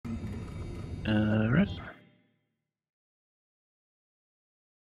Right.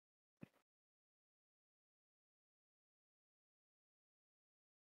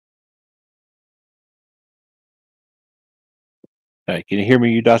 All right, can you hear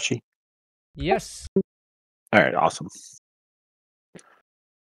me, Udachi? Yes. All right, awesome.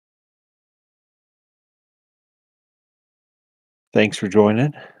 Thanks for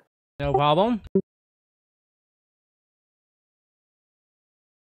joining. No problem.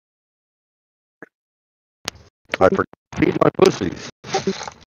 I forgot to feed my pussies.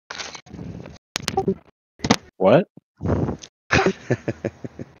 What?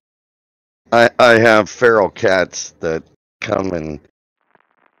 I have feral cats that come and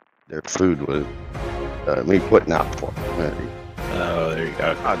their food with me putting out for them. Oh, there you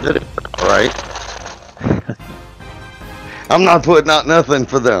go. I did it. All right. I'm not putting out nothing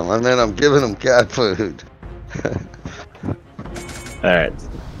for them. I mean, I'm giving them cat food. All right,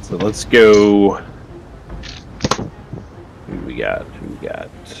 so let's go. Who we got?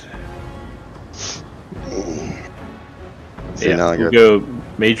 See, Yeah, now we'll go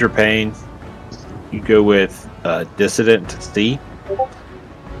Major Pain. You go with Dissident C.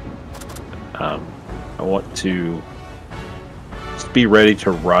 I want to just be ready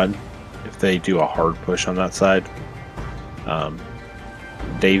to run if they do a hard push on that side.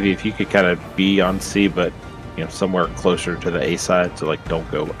 Davey, if you could kind of be on C, but somewhere closer to the A side, so like don't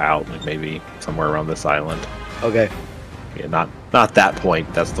go out, like maybe somewhere around this island. Okay. Yeah, not that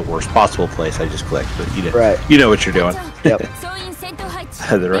point. That's the worst possible place I just clicked, but you know, Right. you know what you're doing. Yep.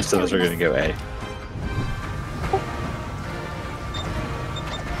 The rest of us are going to go A.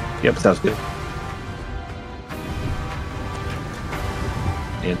 Yep, sounds good.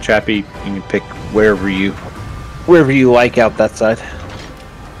 And Chappie, you can pick wherever you like out that side.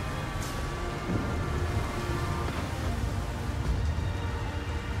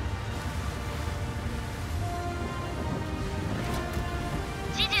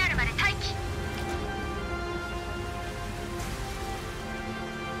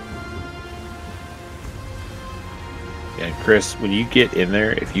 And Chris, when you get in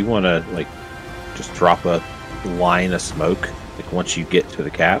there, if you want to like just drop a line of smoke, like once you get to the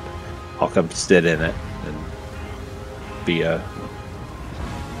cap, I'll come sit in it and be a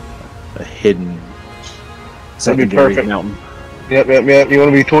hidden secondary perfect. mountain. Yep. You want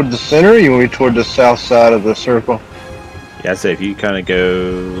to be toward the center, or you want to be toward the south side of the circle? Yeah, I'd say if you kind of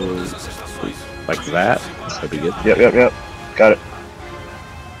go like that, that'd be good. Yep. Got it.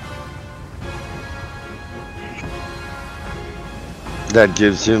 That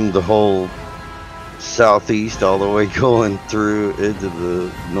gives him the whole southeast all the way going through into the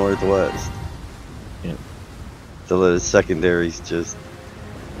northwest. Yep. To let his secondaries just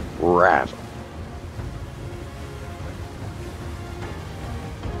rattle.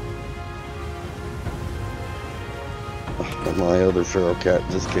 My other feral cat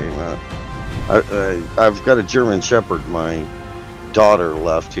just came out. I've got a German Shepherd. My daughter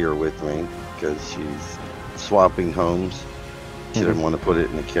left here with me because she's swapping homes. She didn't want to put it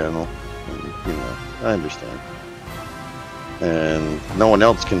in the kennel. And, I understand. And no one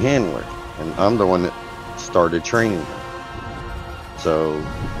else can handle it. And I'm the one that started training her. So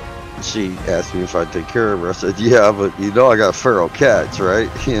she asked me if I'd take care of her. I said, yeah, but I got feral cats, right?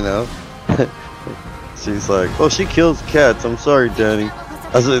 She's like, oh, she kills cats. I'm sorry, Danny.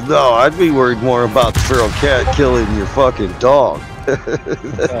 I said, no, I'd be worried more about the feral cat killing your fucking dog.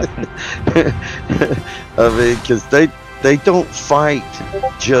 I mean, because they don't fight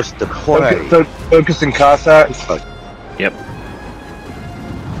just to play. Focusing Cossack. Yep.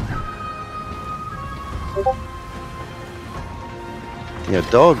 Yeah,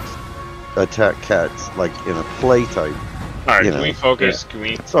 dogs attack cats like in a play type. All right, can we focus? Yeah. Can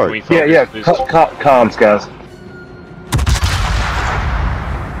we? Sorry. Can we focus, please? Comms, guys.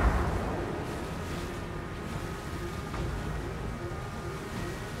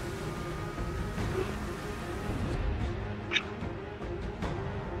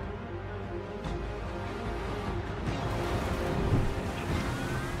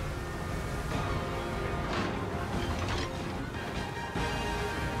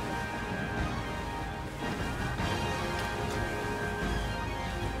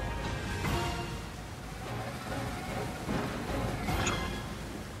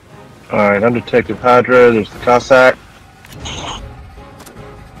 Alright, I'm Detective Hydra, there's the Cossack.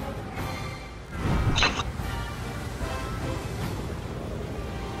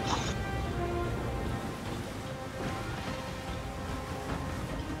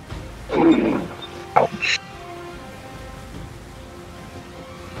 Ouch.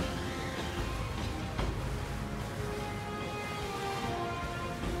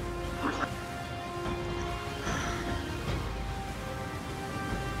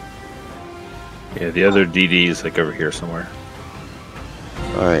 Yeah, the other DD is like over here somewhere.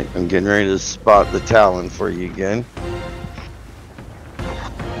 Alright, I'm getting ready to spot the Talon for you again.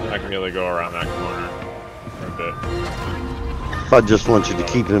 I can really go around that corner for a bit. I just want you to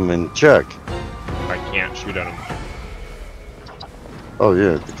keep him in check. I can't shoot at him. Oh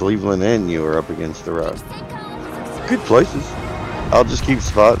yeah, the Cleveland and you are up against the rock. Good places. I'll just keep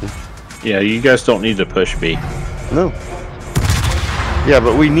spotting. Yeah, you guys don't need to push B. No. Yeah,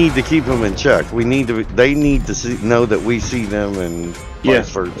 but we need to keep them in check. We need to. They need to know that we see them, and vice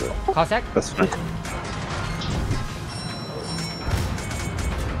versa. Contact. That's fine.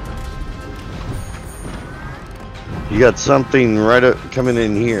 You got something right up coming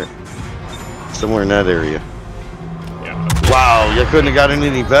in here, somewhere in that area. Yeah. Wow, you couldn't have gotten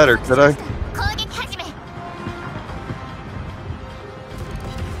any better, could I?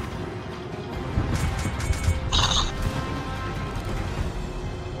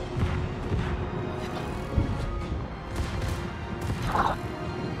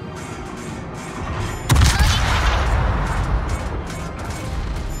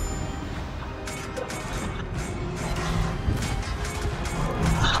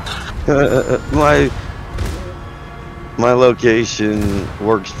 My location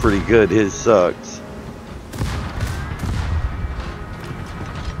works pretty good. His sucks.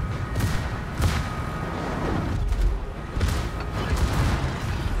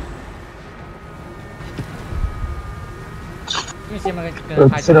 Let me see if I'm gonna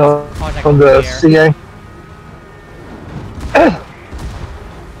Let's sit on the CA.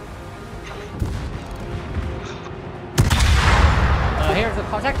 Here's the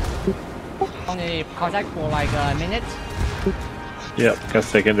contact. Only contact for like a minute. Yep, got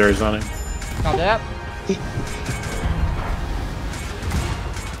secondaries on him. Got that.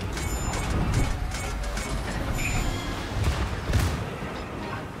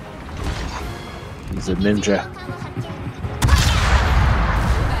 He's a ninja.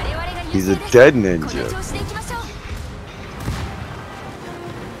 He's a dead ninja.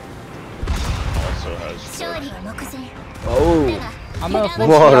 Also has. Oh, I'm gonna force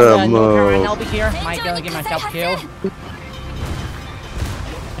what the a no current move. I'll be here. Am I gonna get myself killed? Not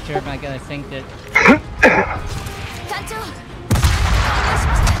sure if I'm gonna think that.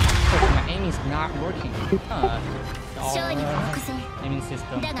 Oh, my aim is not working. Aiming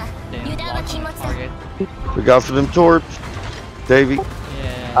system. Then launching target. we got for them torch, Davey.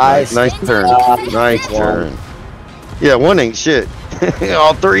 Yeah. Nice turn. Nice turn. Yeah, one ain't shit.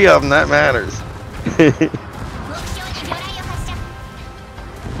 All three of them, that matters.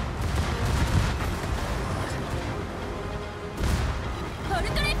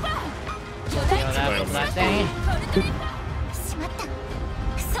 That thing.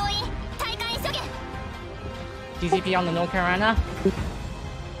 DCP on the no Carolina.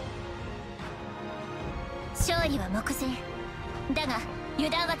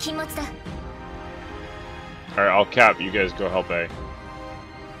 Alright, I'll cap. You guys go help A.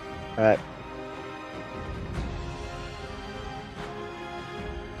 Alright.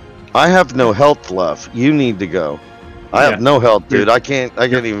 I have no health left. You need to go. I have no health, dude. I can't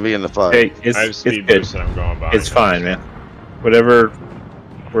even be in the fight. Hey, I have it's speed good. boost and I'm going by. It's fine, man. Whatever.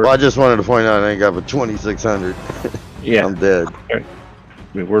 Well, I just wanted to point out I ain't got but 2,600. Yeah, I'm dead. I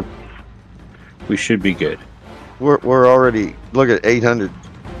mean, we should be good. We're already look at 800.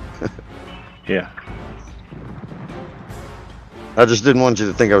 Yeah. I just didn't want you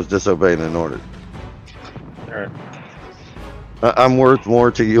to think I was disobeying an order. All right. I'm worth more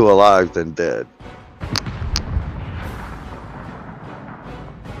to you alive than dead.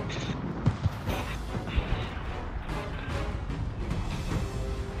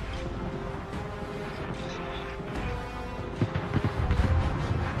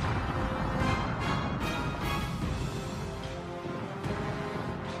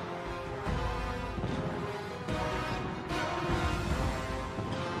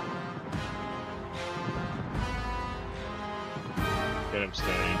 Get him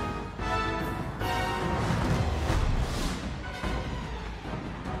standing.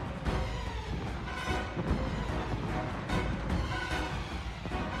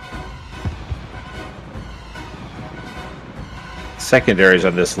 Secondaries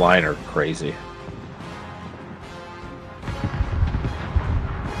on this line are crazy.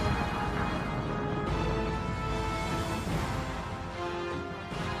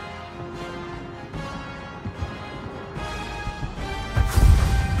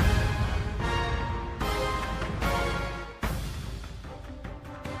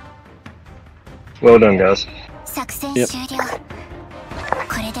 Well done, guys.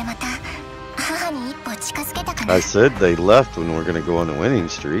 I said they left when we're gonna go on a winning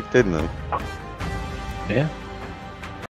streak, didn't I? Yeah.